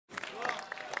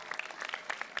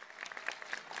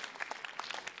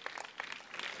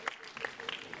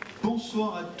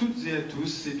Bonsoir à toutes et à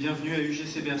tous et bienvenue à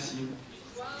UGC Bercy.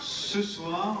 Ce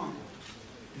soir,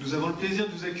 nous avons le plaisir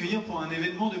de vous accueillir pour un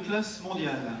événement de classe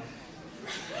mondiale.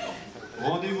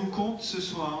 Rendez-vous compte, ce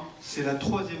soir, c'est la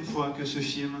 3e fois que ce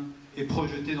film est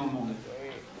projeté dans le monde.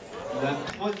 La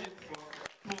 3e fois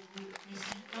pour vous ici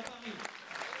à Paris.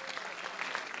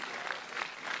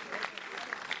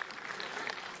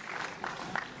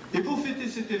 Et pour fêter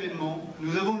cet événement,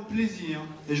 nous avons le plaisir,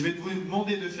 et je vais vous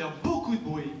demander de faire beaucoup de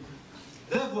bruit,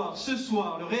 d'avoir ce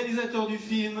soir le réalisateur du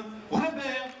film,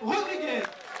 Robert Rodriguez.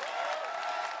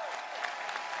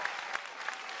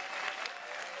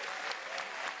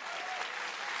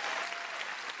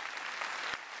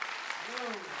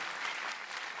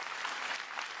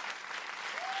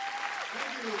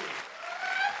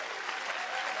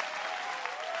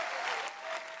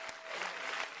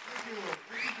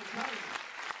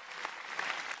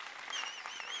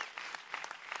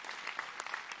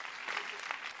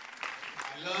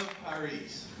 I love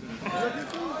Paris.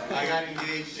 I got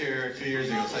engaged here 2 years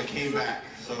ago, so I came back.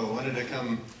 So I wanted to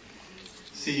come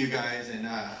see you guys, and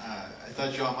I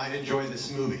thought y'all might enjoy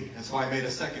this movie. That's why I made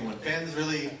a second one. Fans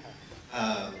really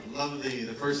love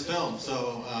the first film,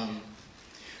 so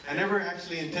I never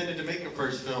actually intended to make a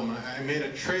first film. I made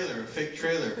a trailer, a fake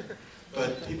trailer,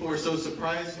 but people were so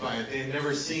surprised by it. They had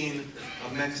never seen a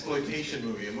Mexploitation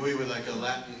movie, a movie with like a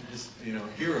Latin,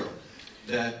 hero,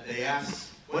 that they asked,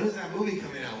 when is that movie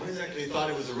coming out? When is that? They thought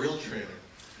it was a real trailer.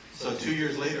 So 2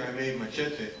 years later, I made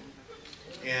Machete.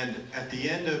 And at the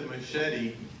end of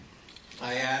Machete,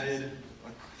 I added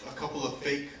a couple of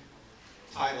fake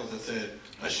titles that said,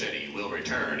 Machete will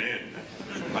return in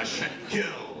Machete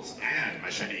kills and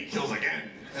Machete kills again.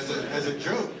 As a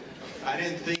joke. I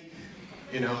didn't think,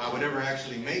 I would ever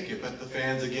actually make it, but the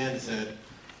fans again said,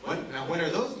 when are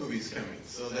those movies coming?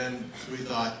 So then we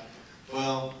thought,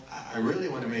 well, I really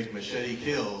want to make Machete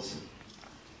Kills,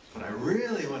 but I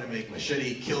really want to make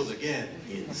Machete Kills Again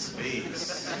in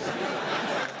space.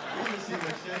 I want to see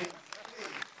Machete in space.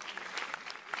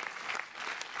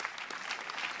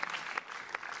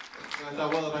 So I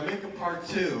thought, well, if I make a part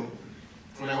 2,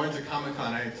 when I went to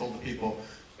Comic-Con, I told the people,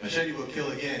 Machete will kill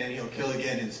again, and he'll kill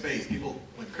again in space. People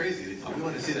went crazy. They thought, we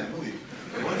want to see that movie.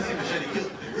 They want to see Machete Kills,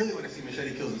 but they really want to see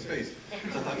Machete Kills in space.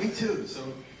 So I thought, me too. So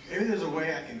maybe there's a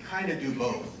way I can kind of do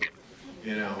both,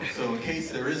 So in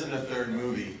case there isn't a third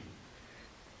movie,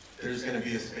 there's going to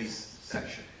be a space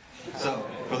section. So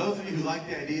for those of you who like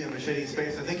the idea of Machete in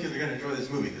space, I think you're going to enjoy this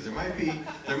movie because there might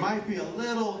be a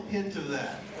little hint of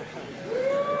that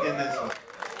in this one.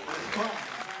 It's fun.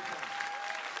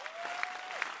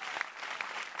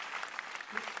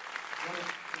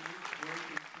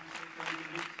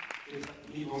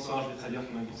 Oui, bonsoir, je vais traduire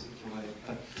quand même pour ceux qui n'auraient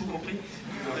pas tout compris.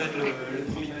 En fait, le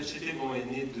premier Machete est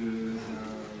né d'une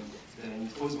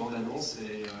fausse bande-annonce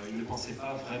et il ne pensait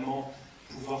pas vraiment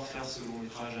pouvoir faire ce long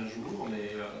métrage un jour,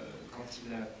 mais quand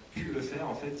il a pu le faire,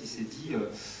 en fait, il s'est dit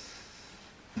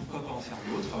pourquoi pas en faire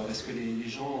d'autres, parce que les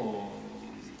gens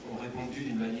ont répondu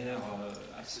d'une manière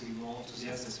absolument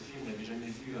enthousiaste à ce film. Il n'avait jamais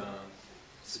vu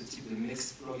ce type de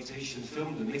Mexploitation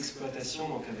film, de Mexploitation,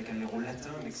 donc avec un héros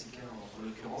latin, mexicain en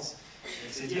l'occurrence.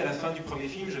 Il s'est dit à la fin du premier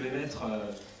film, je vais mettre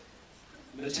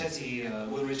Machete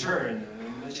will return,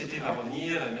 Machete va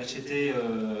revenir, Machete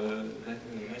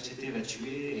va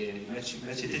tuer, et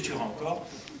Machete tuera encore.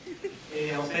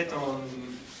 Et en fait,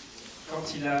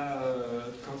 quand il a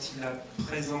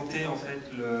présenté en fait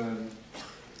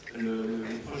le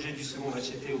projet du second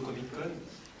Machete au Comic-Con,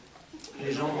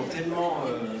 les gens ont tellement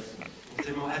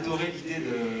adoré l'idée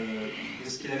de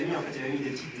ce qu'il avait mis. En fait, il avait mis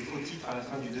des faux titres à la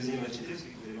fin du deuxième Machete, ce que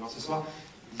vous allez voir ce soir,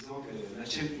 disant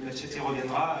que Machete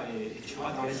reviendra et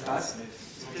tuera dans l'espace.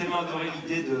 Ils ont tellement adoré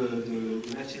l'idée de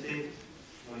Machete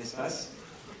dans l'espace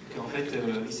qu'en fait,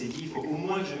 il s'est dit, il faut au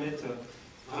moins que je mette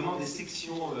vraiment des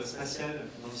sections spatiales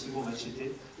dans le second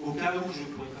Machete, au cas où je ne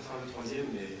pourrais pas faire le troisième,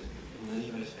 mais on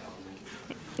arrive à le faire.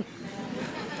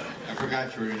 I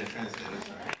forgot you were going to translate, I'm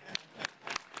sorry.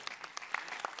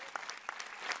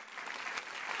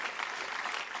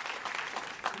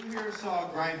 Who here saw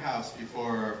Grinhouse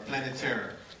before Planète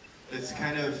Terreur? It's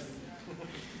kind of,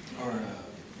 or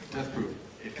Death Proof.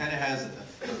 It kind of has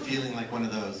a feeling like one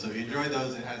of those. So if you enjoy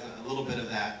those, it has a little bit of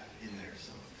that in there.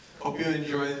 So hope you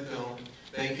enjoy the film.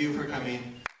 Thank you for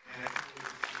coming.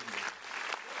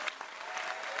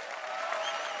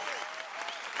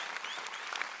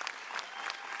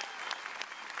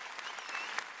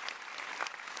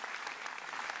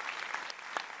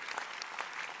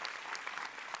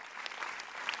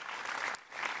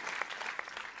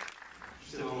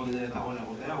 Juste avant de donner la parole à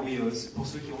Robert, oui, pour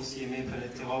ceux qui ont aussi aimé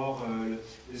Planète Terreur,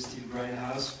 le style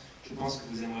Grinhouse, je pense que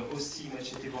vous aimerez aussi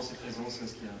Machete pour cette raison,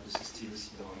 parce qu'il y a un peu ce style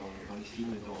aussi dans les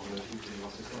films et dans le film que vous allez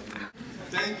voir ce soir.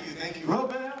 Thank you, thank you.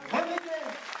 Robert